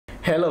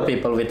Hello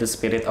people with the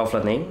spirit of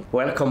learning,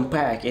 welcome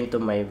back into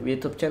my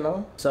YouTube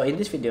channel. So in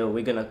this video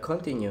we're gonna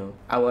continue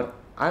our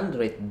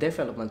Android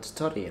development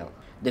tutorial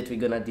that we're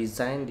gonna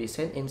design the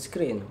send-in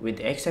screen with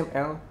the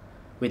XML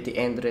with the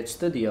Android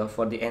Studio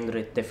for the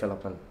Android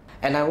development.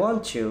 And I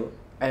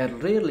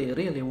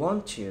really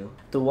want you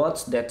to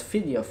watch that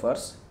video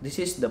first. This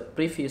is the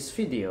previous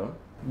video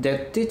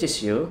that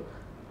teaches you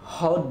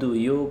how do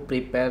you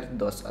prepare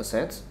those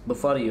assets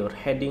before you're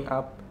heading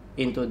up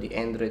into the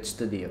Android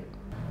Studio.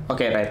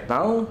 Okay, right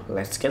now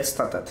let's get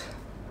started.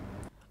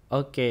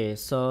 Okay,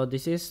 so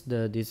this is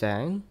the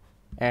design,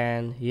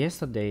 and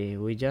yesterday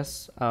we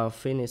just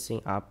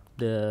finishing up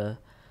the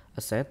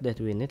asset that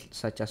we need,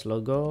 such as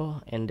logo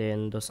and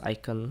then those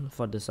icons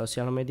for the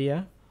social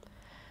media.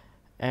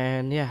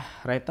 And yeah,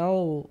 right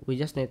now we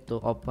just need to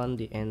open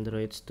the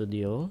Android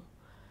Studio.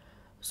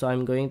 So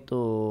I'm going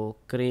to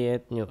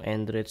create new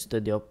Android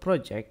Studio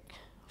project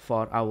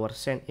for our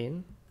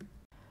send-in.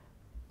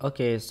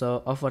 Okay,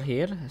 so over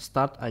here,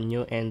 start a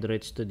new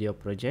Android Studio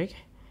project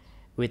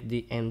with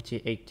the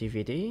empty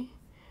activity,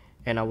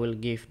 and I will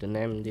give the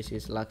name, this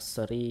is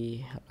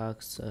luxury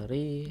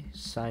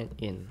sign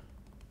in.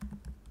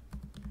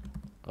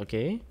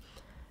 Okay,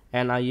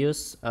 and I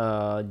use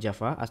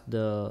Java as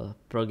the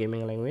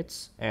programming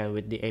language, and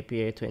with the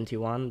API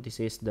 21, this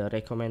is the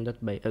recommended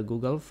by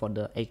Google for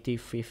the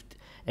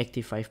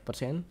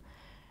 85%,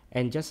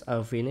 and just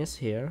finish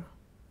here.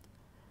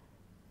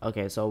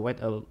 Okay, so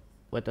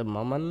wait a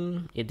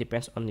moment, it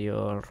depends on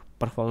your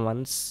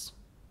performance,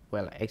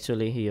 well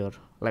actually your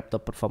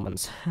laptop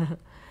performance.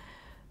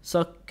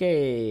 So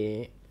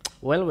okay,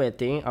 while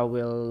waiting I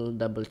will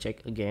double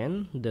check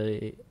again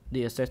the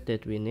assets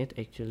that we need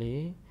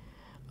actually.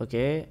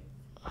 Okay,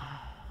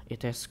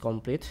 it has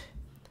complete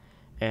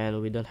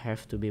and we don't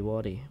have to be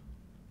worried.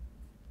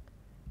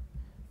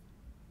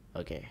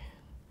 Okay,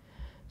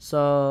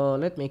 so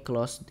let me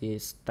close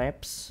these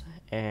tabs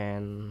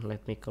and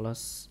let me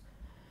close.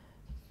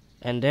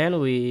 And then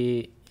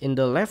we, in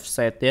the left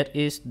side, there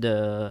is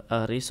the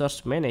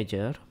resource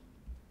manager.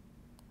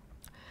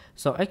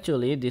 So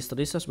actually this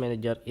resource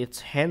manager is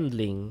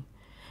handling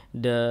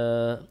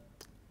the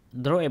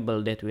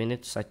drawable that we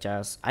need, such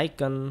as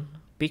icon,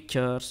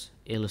 pictures,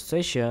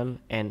 illustration,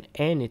 and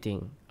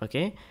anything.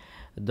 Okay,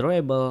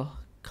 drawable,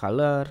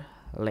 color,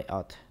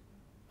 layout.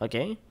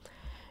 Okay,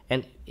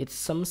 and it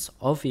seems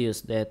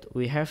obvious that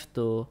we have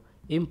to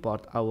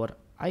import our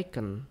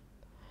icon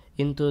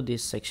into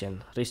this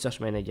section, resource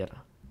manager.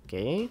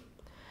 Okay,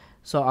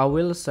 so I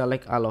will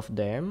select all of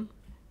them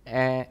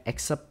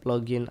except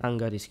login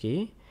Angga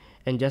Risky,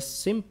 and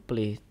just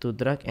simply to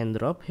drag and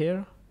drop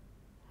here,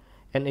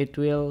 and it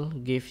will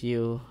give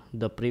you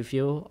the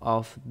preview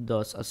of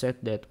those assets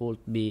that would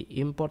be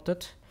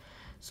imported.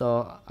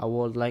 So I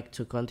would like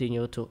to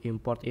continue to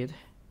import it,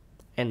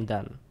 and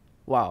done.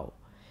 Wow,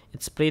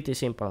 it's pretty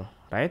simple,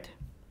 right?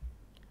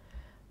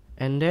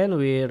 And then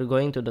we're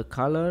going to the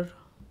color.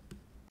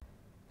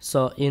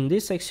 So in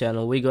this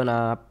section we're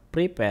gonna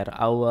prepare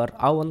our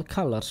own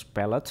colors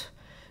palette.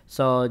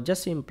 So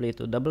just simply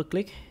to double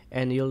click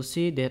and you'll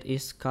see there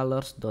is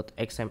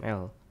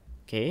colors.xml.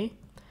 Okay,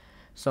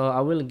 so I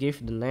will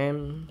give the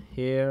name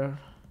here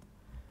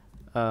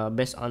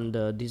based on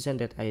the design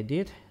that I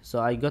did.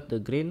 So I got the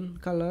green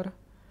color.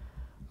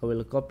 I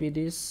will copy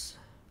this,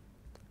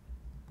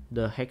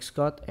 the hex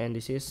code, and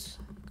this is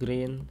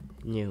green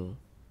new.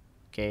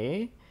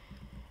 Okay,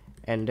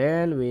 and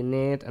then we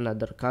need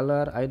another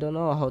color. I don't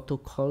know how to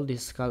call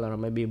this color,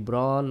 maybe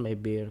brown,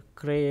 maybe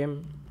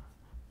cream,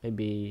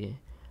 maybe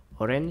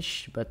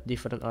orange, but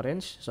different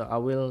orange. So I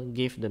will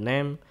give the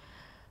name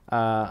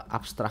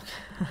abstract.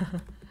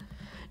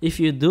 If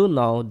you do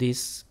know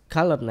this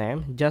color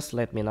name, just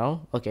let me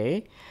know.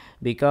 Okay,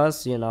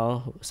 because you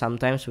know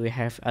sometimes we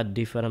have a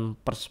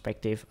different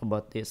perspective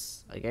about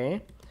this.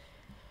 Okay,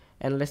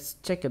 and let's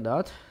check it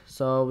out.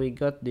 So we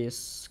got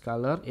this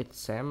color, it's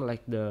same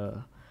like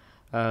the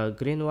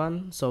green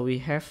one. So we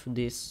have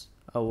this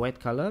white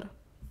color,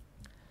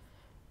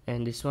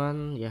 and this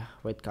one, yeah,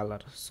 white color.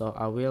 So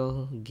I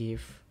will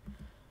give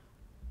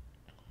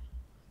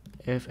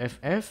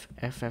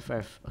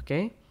FFF.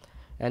 Okay,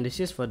 and this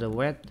is for the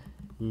white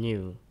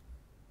new.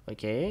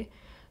 Okay,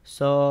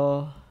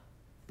 so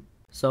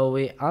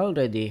we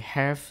already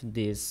have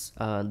this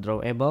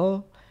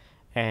drawable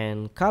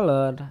and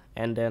color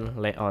and then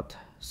layout.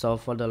 So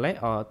for the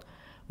layout,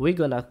 we're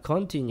gonna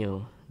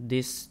continue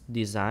this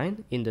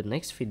design in the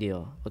next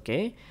video.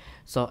 Okay,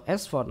 so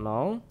as for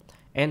now,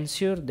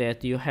 ensure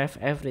that you have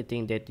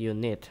everything that you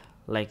need,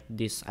 like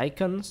these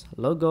icons,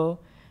 logo,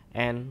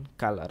 and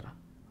color.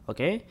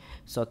 Okay,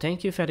 so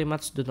thank you very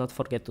much. Do not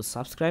forget to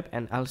subscribe,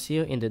 and I'll see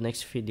you in the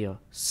next video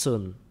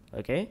soon.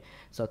 Okay,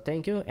 so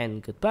thank you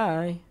and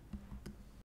goodbye.